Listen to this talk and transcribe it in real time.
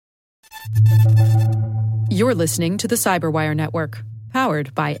You're listening to the Cyberwire Network,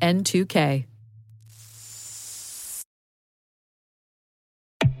 powered by N2K.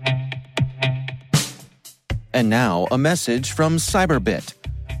 And now, a message from Cyberbit.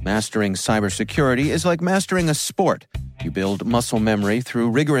 Mastering cybersecurity is like mastering a sport. You build muscle memory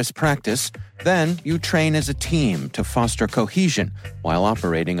through rigorous practice, then you train as a team to foster cohesion while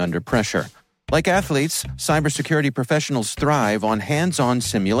operating under pressure. Like athletes, cybersecurity professionals thrive on hands-on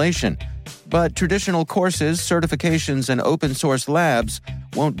simulation. But traditional courses, certifications, and open-source labs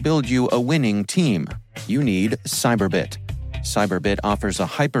won't build you a winning team. You need Cyberbit. Cyberbit offers a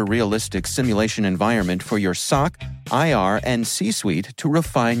hyper-realistic simulation environment for your SOC, IR, and C-suite to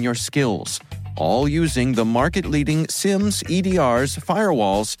refine your skills, all using the market-leading SIMs, EDRs,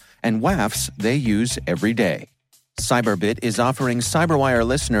 firewalls, and WAFs they use every day. Cyberbit is offering Cyberwire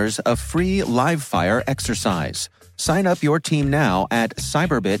listeners a free live-fire exercise. Sign up your team now at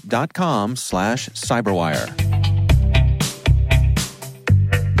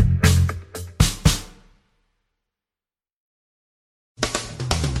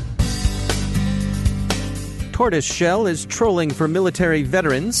Tortoiseshell is trolling for military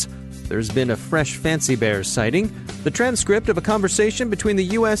veterans. There's been a fresh Fancy Bear sighting. The transcript of a conversation between the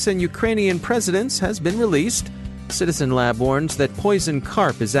U.S. and Ukrainian presidents has been released. Citizen Lab warns that poison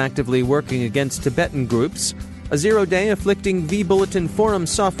Carp is actively working against Tibetan groups. A zero-day afflicting vBulletin forum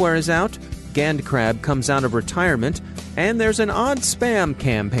software is out. GandCrab comes out of retirement. And there's an odd spam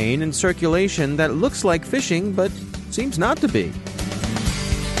campaign in circulation that looks like phishing, but seems not to be.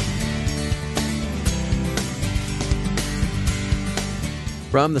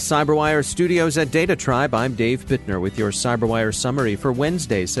 From the Cyberwire studios at Data Tribe, I'm Dave Bittner with your Cyberwire summary for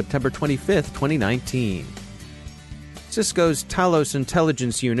Wednesday, September 25th, 2019. Cisco's Talos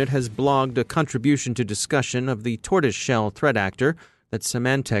Intelligence Unit has blogged a contribution to discussion of the Tortoiseshell threat actor that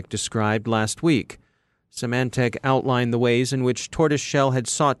Symantec described last week. Symantec outlined the ways in which Tortoiseshell had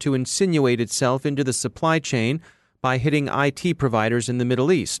sought to insinuate itself into the supply chain by hitting IT providers in the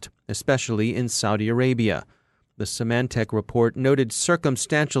Middle East, especially in Saudi Arabia. The Symantec report noted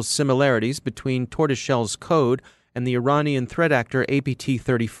circumstantial similarities between Tortoiseshell's code and the Iranian threat actor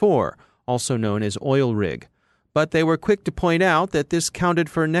APT-34, also known as Oil Rig. But they were quick to point out that this counted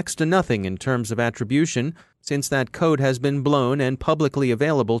for next to nothing in terms of attribution, since that code has been blown and publicly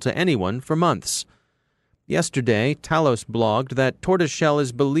available to anyone for months. Yesterday, Talos blogged that Tortoiseshell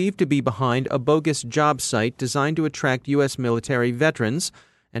is believed to be behind a bogus job site designed to attract U.S. military veterans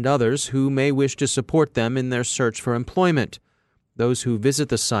and others who may wish to support them in their search for employment. Those who visit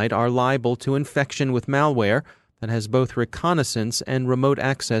the site are liable to infection with malware that has both reconnaissance and remote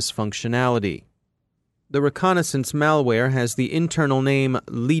access functionality. The reconnaissance malware has the internal name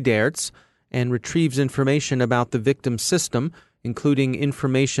Liedertz and retrieves information about the victim's system, including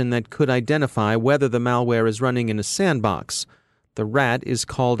information that could identify whether the malware is running in a sandbox. The rat is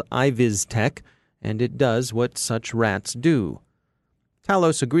called IVizTech, and it does what such rats do.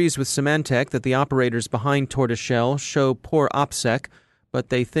 Talos agrees with Symantec that the operators behind Tortoiseshell show poor OPSEC, but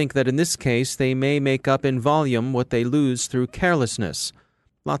they think that in this case they may make up in volume what they lose through carelessness.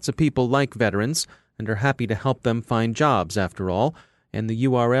 Lots of people like veterans and are happy to help them find jobs, after all, and the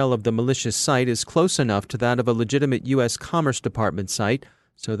URL of the malicious site is close enough to that of a legitimate U.S. Commerce Department site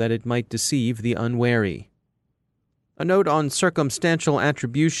so that it might deceive the unwary. A note on circumstantial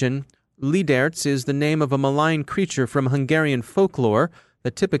attribution: Liedertz is the name of a malign creature from Hungarian folklore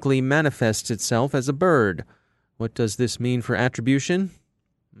that typically manifests itself as a bird. What does this mean for attribution?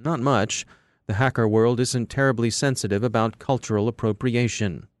 Not much. The hacker world isn't terribly sensitive about cultural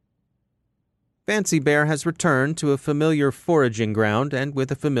appropriation. Fancy Bear has returned to a familiar foraging ground and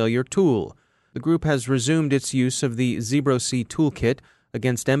with a familiar tool. The group has resumed its use of the ZebroC toolkit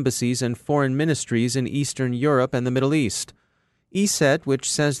against embassies and foreign ministries in Eastern Europe and the Middle East. ESET, which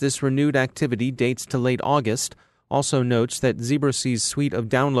says this renewed activity dates to late August, also notes that ZebroC's suite of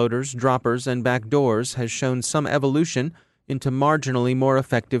downloaders, droppers, and backdoors has shown some evolution into marginally more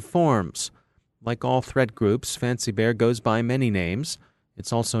effective forms. Like all threat groups, Fancy Bear goes by many names.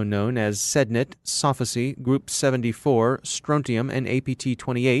 It's also known as Sednet, Sophacy, Group 74, Strontium, and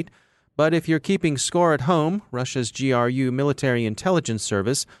APT-28, but if you're keeping score at home, Russia's GRU Military Intelligence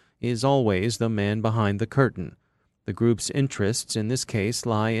Service is always the man behind the curtain. The group's interests in this case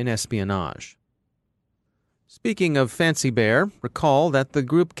lie in espionage. Speaking of Fancy Bear, recall that the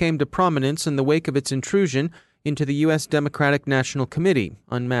group came to prominence in the wake of its intrusion into the U.S. Democratic National Committee,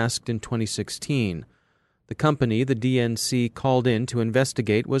 unmasked in 2016. The company the DNC called in to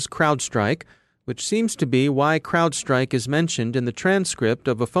investigate was CrowdStrike, which seems to be why CrowdStrike is mentioned in the transcript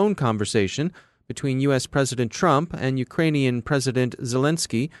of a phone conversation between U.S. President Trump and Ukrainian President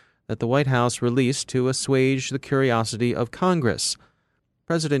Zelensky that the White House released to assuage the curiosity of Congress.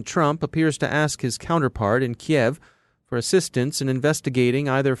 President Trump appears to ask his counterpart in Kiev for assistance in investigating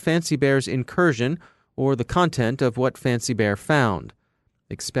either Fancy Bear's incursion or the content of what Fancy Bear found.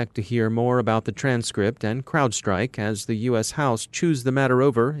 Expect to hear more about the transcript and CrowdStrike as the U.S. House chews the matter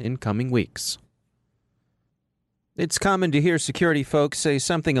over in coming weeks. It's common to hear security folks say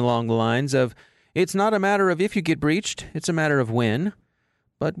something along the lines of, "It's not a matter of if you get breached, it's a matter of when."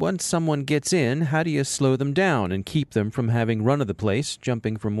 But once someone gets in, how do you slow them down and keep them from having run of the place,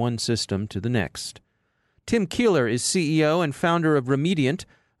 jumping from one system to the next? Tim Keeler is CEO and founder of Remediant,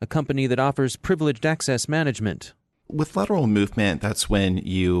 a company that offers privileged access management. With lateral movement, that's when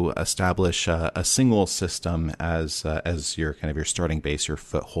you establish a single system as your kind of your starting base, your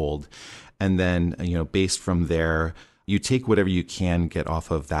foothold, and then based from there, you take whatever you can get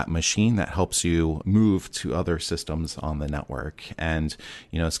off of that machine that helps you move to other systems on the network. And,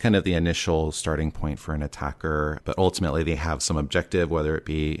 it's kind of the initial starting point for an attacker, but ultimately they have some objective, whether it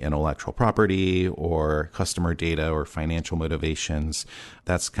be intellectual property or customer data or financial motivations.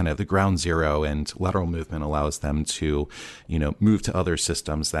 That's kind of the ground zero, and lateral movement allows them to, move to other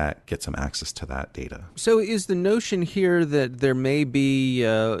systems that get some access to that data. So is the notion here that there may be,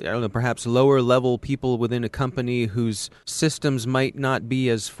 perhaps lower level people within a company whose systems might not be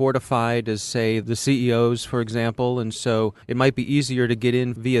as fortified as, say, the CEOs, for example, and so it might be easier to get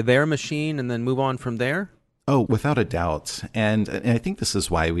in via their machine and then move on from there? Oh, without a doubt. And I think this is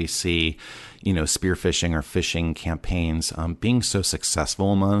why we see, spear phishing or phishing campaigns being so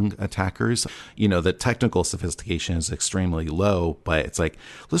successful among attackers. The technical sophistication is extremely low, but it's like,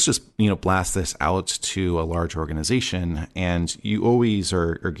 let's just, blast this out to a large organization, and you always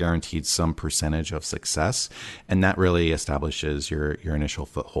are guaranteed some percentage of success. And that really establishes your initial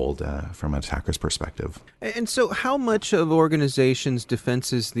foothold from an attacker's perspective. And so how much of organizations'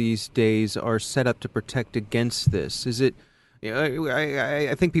 defenses these days are set up to protect against this? Is it,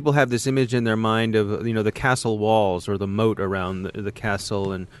 I think people have this image in their mind of, the castle walls or the moat around the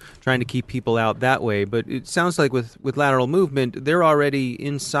castle and trying to keep people out that way. But it sounds like with lateral movement, they're already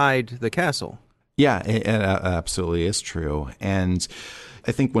inside the castle. Yeah, it absolutely is true. And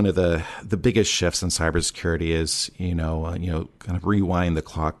I think one of the biggest shifts in cybersecurity is, kind of rewind the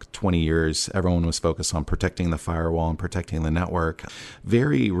clock 20 years. Everyone was focused on protecting the firewall and protecting the network.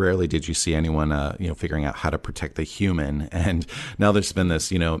 Very rarely did you see anyone, figuring out how to protect the human. And now there's been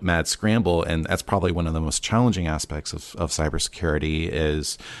this, mad scramble. And that's probably one of the most challenging aspects of cybersecurity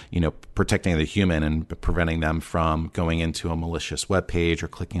is, protecting the human and preventing them from going into a malicious web page or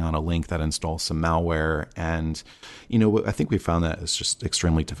clicking on a link that installs some malware. And, I think we found that it's just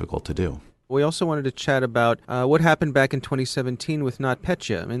extremely difficult to do. We also wanted to chat about what happened back in 2017 with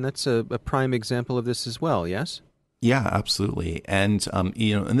NotPetya. I mean, that's a prime example of this as well, yes? Yeah, absolutely. And,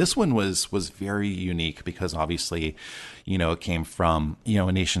 and this one was very unique because obviously, it came from,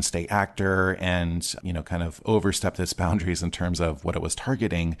 a nation state actor and, kind of overstepped its boundaries in terms of what it was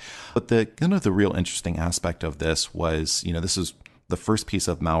targeting. But the real interesting aspect of this was, this is the first piece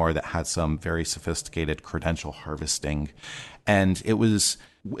of malware that had some very sophisticated credential harvesting. And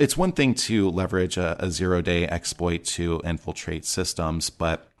it's one thing to leverage a 0-day exploit to infiltrate systems,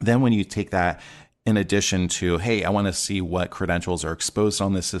 but then when you take that in addition to, hey, I want to see what credentials are exposed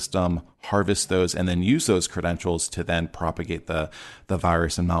on this system, harvest those, and then use those credentials to then propagate the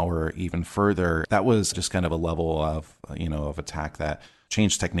virus and malware even further, that was just kind of a level of, of attack that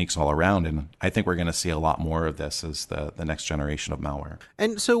changed techniques all around. And I think we're going to see a lot more of this as the next generation of malware.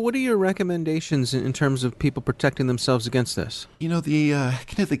 And so what are your recommendations in terms of people protecting themselves against this?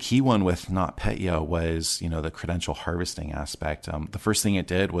 The key one with NotPetya was, the credential harvesting aspect. The first thing it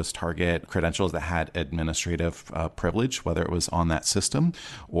did was target credentials that had administrative privilege, whether it was on that system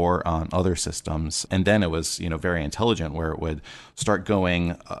or on other systems. And then it was, very intelligent where it would start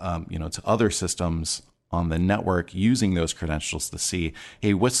going, to other systems on the network using those credentials to see,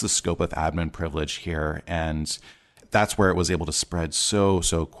 hey, what's the scope of admin privilege here? And that's where it was able to spread so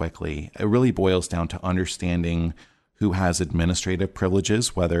quickly. It really boils down to understanding who has administrative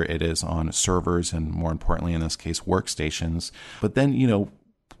privileges, whether it is on servers and more importantly, in this case, workstations. But then,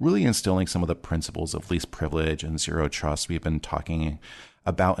 really instilling some of the principles of least privilege and zero trust we've been talking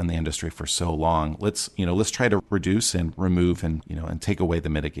about in the industry for so long. Let's try to reduce and remove and take away the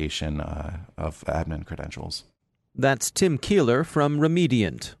mitigation of admin credentials. That's Tim Keeler from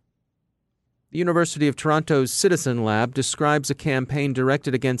Remediant. The University of Toronto's Citizen Lab describes a campaign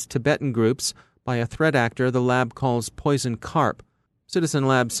directed against Tibetan groups by a threat actor the lab calls Poison Carp. Citizen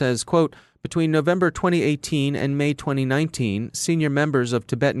Lab says, quote, between November 2018 and May 2019, senior members of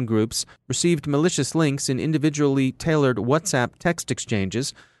Tibetan groups received malicious links in individually tailored WhatsApp text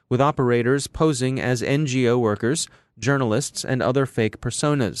exchanges with operators posing as NGO workers, journalists, and other fake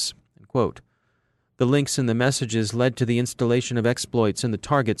personas. End quote. The links in the messages led to the installation of exploits in the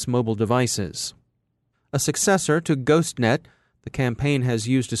target's mobile devices. A successor to GhostNet, the campaign has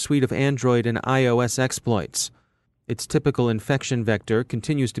used a suite of Android and iOS exploits. Its typical infection vector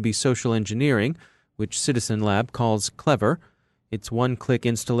continues to be social engineering, which Citizen Lab calls clever. Its one-click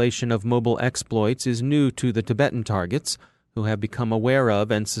installation of mobile exploits is new to the Tibetan targets, who have become aware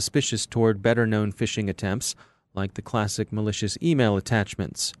of and suspicious toward better-known phishing attempts, like the classic malicious email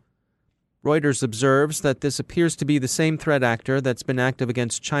attachments. Reuters observes that this appears to be the same threat actor that's been active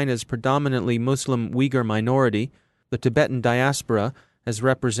against China's predominantly Muslim Uyghur minority. The Tibetan diaspora has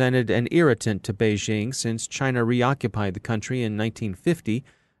represented an irritant to Beijing since China reoccupied the country in 1950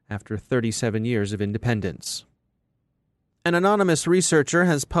 after 37 years of independence. An anonymous researcher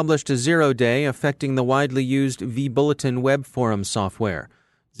has published a zero-day affecting the widely used vBulletin web forum software.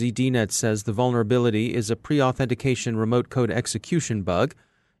 ZDNet says the vulnerability is a pre-authentication remote code execution bug.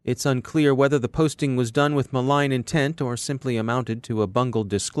 It's unclear whether the posting was done with malign intent or simply amounted to a bungled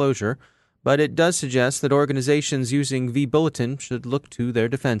disclosure, but it does suggest that organizations using vBulletin should look to their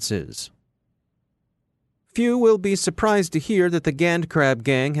defenses. Few will be surprised to hear that the GandCrab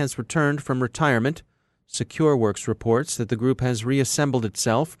gang has returned from retirement. SecureWorks reports that the group has reassembled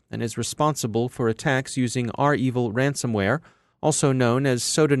itself and is responsible for attacks using REvil ransomware, also known as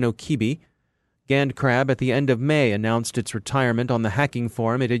Soda no Kibi. GandCrab at the end of May announced its retirement on the hacking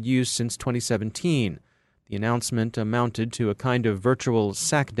forum it had used since 2017. The announcement amounted to a kind of virtual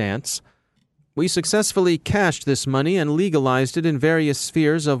sack dance. "We successfully cashed this money and legalized it in various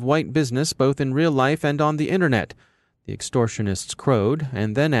spheres of white business, both in real life and on the internet," the extortionists crowed,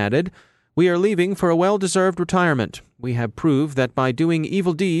 and then added, "We are leaving for a well-deserved retirement. We have proved that by doing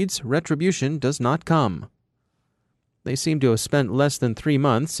evil deeds, retribution does not come." They seem to have spent less than 3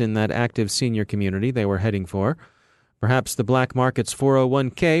 months in that active senior community they were heading for. Perhaps the black market's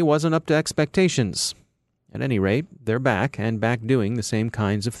 401k wasn't up to expectations. At any rate, they're back, and back doing the same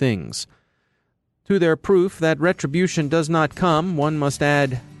kinds of things. To their proof that retribution does not come, one must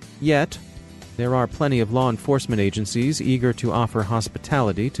add, yet. There are plenty of law enforcement agencies eager to offer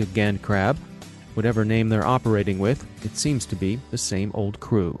hospitality to GandCrab. Whatever name they're operating with, it seems to be the same old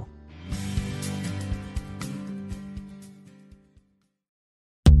crew.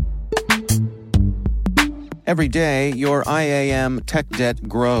 Every day, your IAM tech debt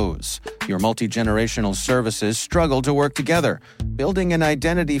grows. Your multi-generational services struggle to work together. Building an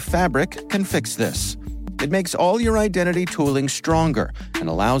identity fabric can fix this. It makes all your identity tooling stronger and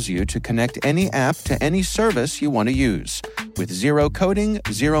allows you to connect any app to any service you want to use, with zero coding,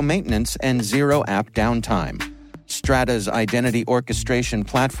 zero maintenance, and zero app downtime. Strata's identity orchestration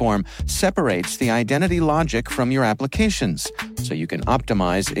platform separates the identity logic from your applications, so you can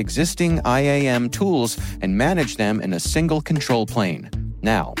optimize existing IAM tools and manage them in a single control plane.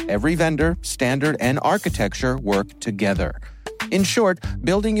 Now, every vendor, standard, and architecture work together. In short,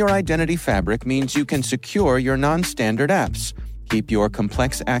 building your identity fabric means you can secure your non-standard apps, keep your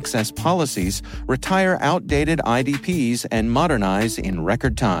complex access policies, retire outdated IDPs, and modernize in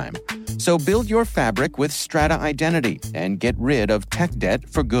record time. So build your fabric with Strata Identity and get rid of tech debt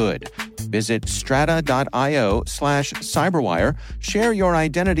for good. Visit strata.io/cyberwire, share your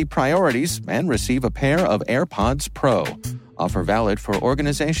identity priorities, and receive a pair of AirPods Pro. Offer valid for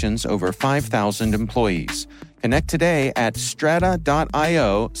organizations over 5,000 employees. Connect today at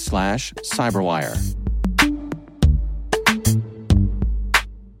strata.io/cyberwire.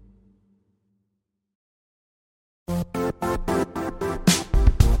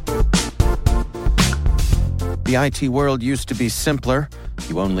 The IT world used to be simpler.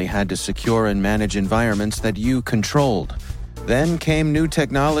 You only had to secure and manage environments that you controlled. Then came new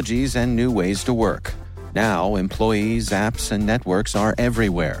technologies and new ways to work. Now, employees, apps, and networks are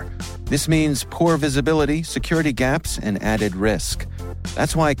everywhere. This means poor visibility, security gaps, and added risk.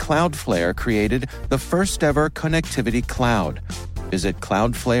 That's why Cloudflare created the first-ever connectivity cloud. Visit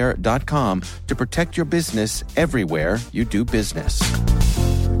cloudflare.com to protect your business everywhere you do business.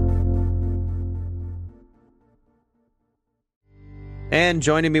 And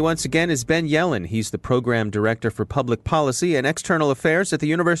joining me once again is Ben Yellen. He's the Program Director for Public Policy and External Affairs at the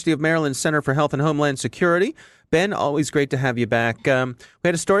University of Maryland Center for Health and Homeland Security. Ben, always great to have you back. We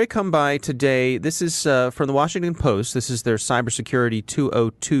had a story come by today. This is from the Washington Post. This is their Cybersecurity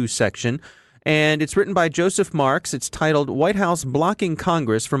 202 section. And it's written by Joseph Marks. It's titled, "White House Blocking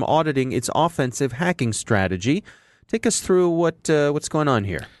Congress from Auditing Its Offensive Hacking Strategy." Take us through what's going on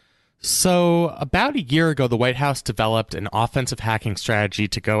here. So about a year ago, the White House developed an offensive hacking strategy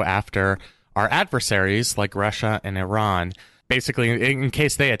to go after our adversaries like Russia and Iran. basically, in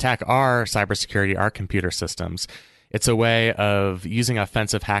case they attack our cybersecurity, our computer systems, it's a way of using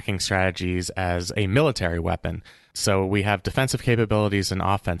offensive hacking strategies as a military weapon. So we have defensive capabilities and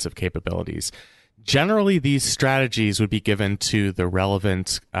offensive capabilities. Generally, these strategies would be given to the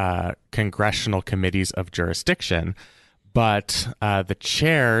relevant congressional committees of jurisdiction, but the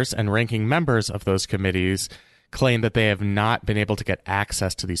chairs and ranking members of those committees claim that they have not been able to get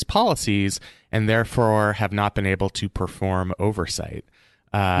access to these policies and therefore have not been able to perform oversight.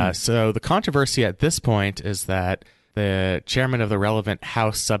 So the controversy at this point is that the chairman of the relevant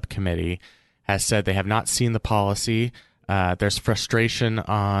House subcommittee has said they have not seen the policy. There's frustration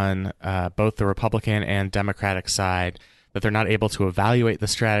on both the Republican and Democratic side that they're not able to evaluate the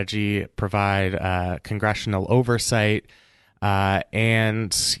strategy, provide congressional oversight,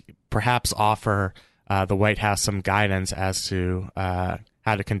 and perhaps offer the White House some guidance as to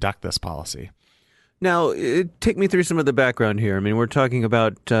how to conduct this policy. Now, take me through some of the background here. I mean, we're talking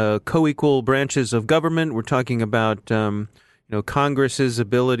about co-equal branches of government. We're talking about Congress's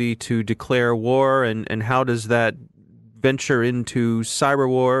ability to declare war, and how does that venture into cyber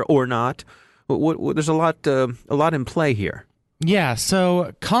war or not? There's a lot in play here. Yeah,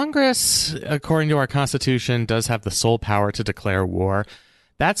 so Congress, according to our Constitution, does have the sole power to declare war.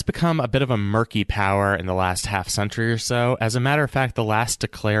 That's become a bit of a murky power in the last half century or so. As a matter of fact, the last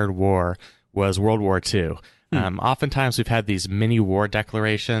declared war was World War II. Oftentimes we've had these mini war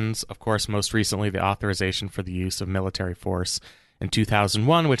declarations. Of course, most recently, the authorization for the use of military force in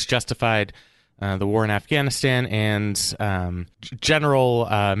 2001, which justified the war in Afghanistan and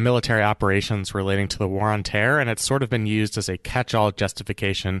general military operations relating to the war on terror. And it's sort of been used as a catch-all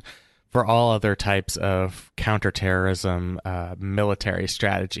justification for all other types of counterterrorism military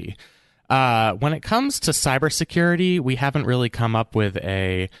strategy. When it comes to cybersecurity, we haven't really come up with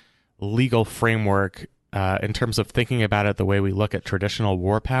a legal framework in terms of thinking about it the way we look at traditional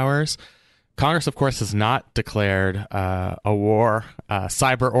war powers. Congress, of course, has not declared a war,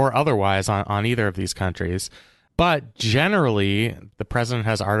 cyber or otherwise, on either of these countries. But generally, the president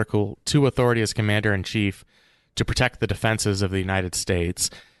has Article 2 authority as commander-in-chief to protect the defenses of the United States.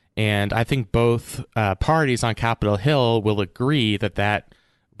 And I think both parties on Capitol Hill will agree that that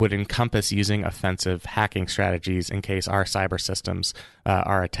would encompass using offensive hacking strategies in case our cyber systems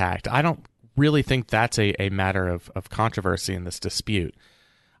are attacked. I don't really think that's a matter of controversy in this dispute.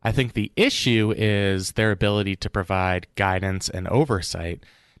 I think the issue is their ability to provide guidance and oversight.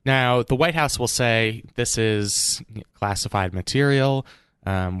 Now, the White House will say this is classified material.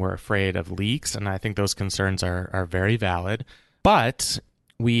 We're afraid of leaks, and I think those concerns are very valid. But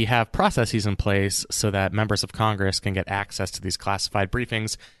we have processes in place so that members of Congress can get access to these classified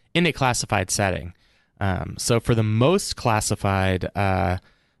briefings in a classified setting. So for the most classified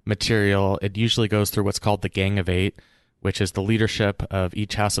material, it usually goes through what's called the Gang of Eight, which is the leadership of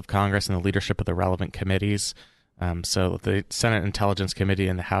each House of Congress and the leadership of the relevant committees. So the Senate Intelligence Committee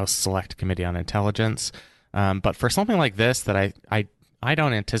and the House Select Committee on Intelligence. But for something like this that I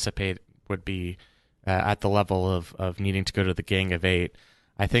don't anticipate would be at the level of needing to go to the Gang of Eight,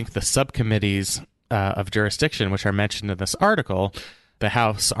 I think the subcommittees of jurisdiction, which are mentioned in this article, the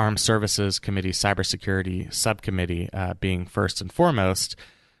House Armed Services Committee Cybersecurity Subcommittee being first and foremost,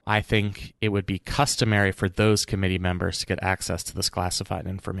 I think it would be customary for those committee members to get access to this classified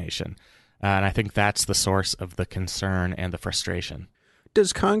information. And I think that's the source of the concern and the frustration.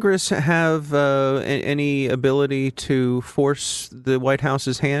 Does Congress have any ability to force the White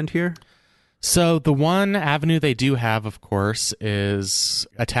House's hand here? So the one avenue they do have, of course, is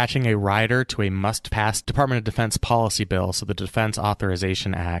attaching a rider to a must-pass Department of Defense policy bill, so the Defense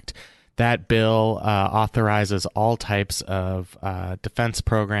Authorization Act. That bill authorizes all types of defense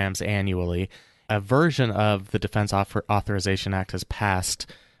programs annually. A version of the Defense Authorization Act has passed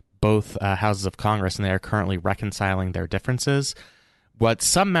both houses of Congress, and they are currently reconciling their differences. What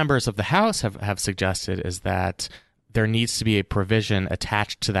some members of the House have suggested is that there needs to be a provision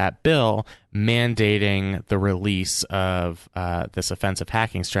attached to that bill mandating the release of this offensive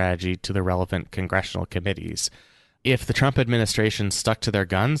hacking strategy to the relevant congressional committees. If the Trump administration stuck to their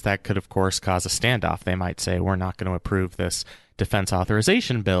guns, that could, of course, cause a standoff. They might say, we're not going to approve this defense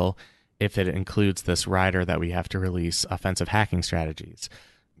authorization bill if it includes this rider that we have to release offensive hacking strategies.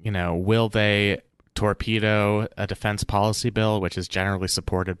 Will they torpedo a defense policy bill, which is generally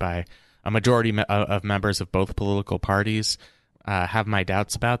supported by a majority of members of both political parties? Have my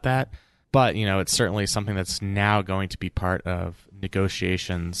doubts about that. But, it's certainly something that's now going to be part of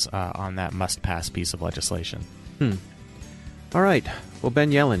negotiations on that must-pass piece of legislation. All right. Well, Ben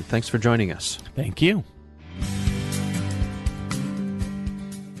Yellen, thanks for joining us. Thank you.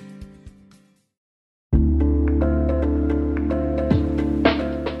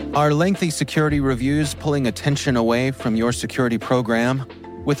 Are lengthy security reviews pulling attention away from your security program?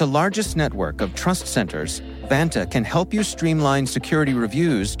 With the largest network of trust centers, Vanta can help you streamline security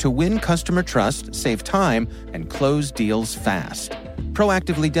reviews to win customer trust, save time, and close deals fast.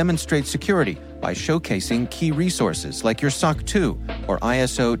 Proactively demonstrate security by showcasing key resources like your SOC 2 or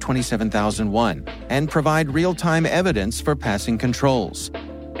ISO 27001 and provide real-time evidence for passing controls.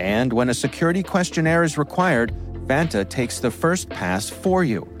 And when a security questionnaire is required, Vanta takes the first pass for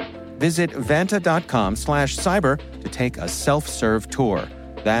you. Visit vanta.com/cyber to take a self-serve tour.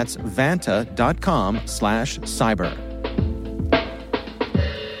 That's vanta.com/cyber.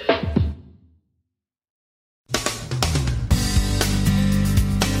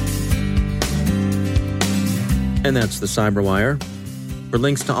 And that's the Cyberwire. For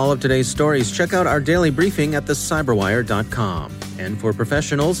links to all of today's stories, check out our daily briefing at thecyberwire.com. And for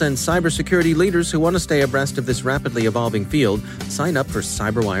professionals and cybersecurity leaders who want to stay abreast of this rapidly evolving field, sign up for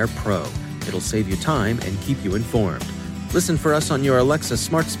Cyberwire Pro. It'll save you time and keep you informed. Listen for us on your Alexa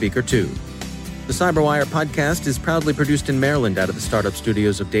smart speaker, too. The Cyberwire podcast is proudly produced in Maryland out of the startup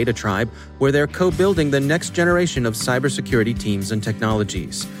studios of Data Tribe, where they're co-building the next generation of cybersecurity teams and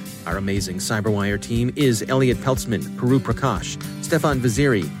technologies. Our amazing Cyberwire team is Elliot Peltzman, Puru Prakash, Stefan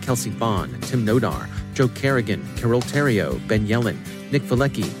Vaziri, Kelsey Bond, Tim Nodar, Joe Kerrigan, Carol Terrio, Ben Yellen, Nick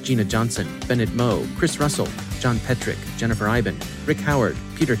Valecki, Gina Johnson, Bennett Moe, Chris Russell, John Petrick, Jennifer Iben, Rick Howard,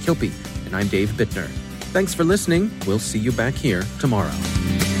 Peter Kilpie, and I'm Dave Bittner. Thanks for listening. We'll see you back here tomorrow.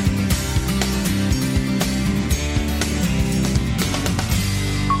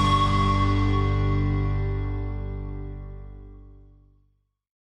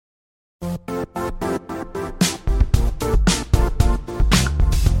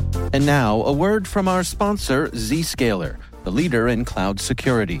 And now, a word from our sponsor, Zscaler, the leader in cloud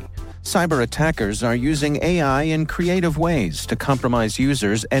security. Cyber attackers are using AI in creative ways to compromise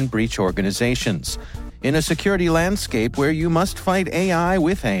users and breach organizations. In a security landscape where you must fight AI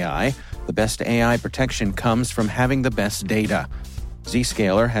with AI, the best AI protection comes from having the best data.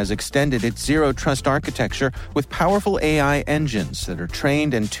 Zscaler has extended its zero-trust architecture with powerful AI engines that are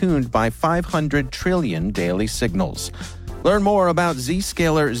trained and tuned by 500 trillion daily signals. Learn more about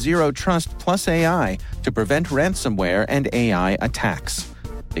Zscaler Zero Trust Plus AI to prevent ransomware and AI attacks.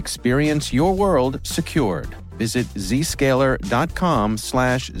 Experience your world secured. Visit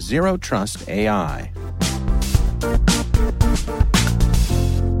zscaler.com/zerotrustai.